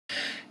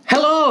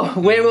So,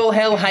 we're All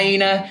Hail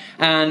Hyena,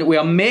 and we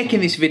are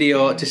making this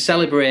video to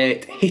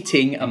celebrate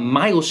hitting a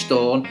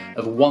milestone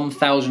of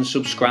 1,000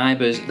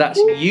 subscribers. That's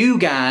you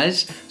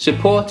guys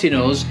supporting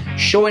us,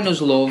 showing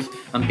us love,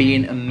 and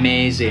being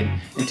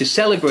amazing. And to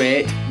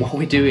celebrate, what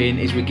we're doing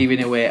is we're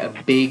giving away a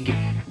big,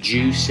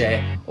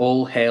 juicy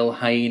All Hail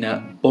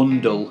Hyena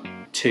bundle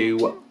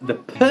to the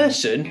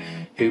person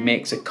who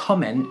makes a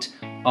comment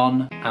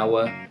on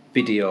our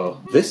video.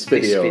 This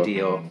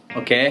video,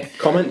 okay?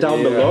 Comment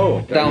down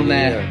below. Down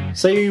there.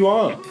 Say who you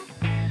are.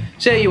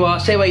 Say who you are,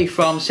 say where you're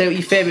from, say what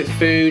your favourite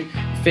food,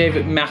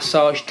 favourite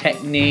massage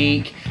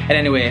technique. And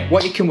anyway,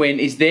 what you can win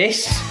is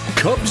this.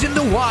 Cubs in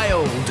the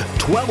Wild,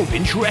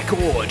 12-inch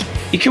record.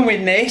 You can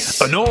win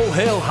this. An All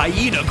Hail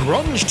Hyena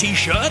Grunge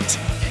T-Shirt.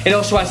 It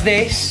also has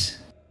this.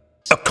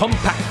 A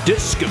compact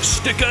disc of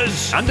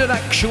stickers and an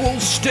actual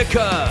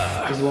sticker.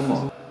 There's one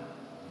more.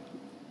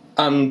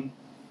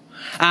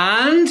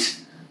 And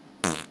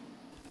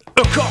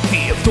a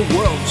copy of the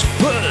world's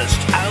first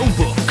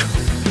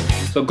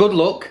albbook. So good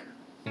luck.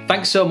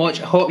 Thanks so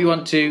much. I hope you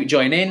want to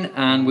join in,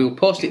 and we'll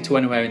post it to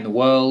anywhere in the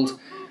world.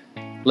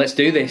 Let's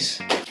do this.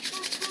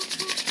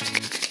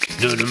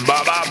 It's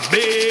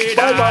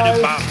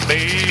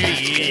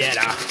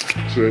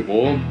very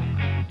warm.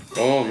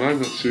 Oh man,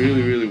 that's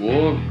really, really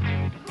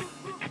warm.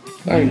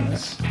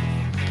 Thanks.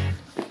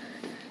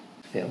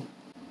 Phil.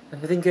 I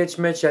think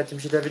HMH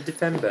should have a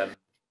Defender.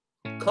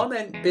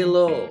 Comment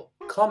below,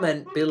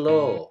 comment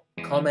below,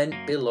 comment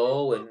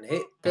below and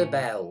hit the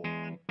bell.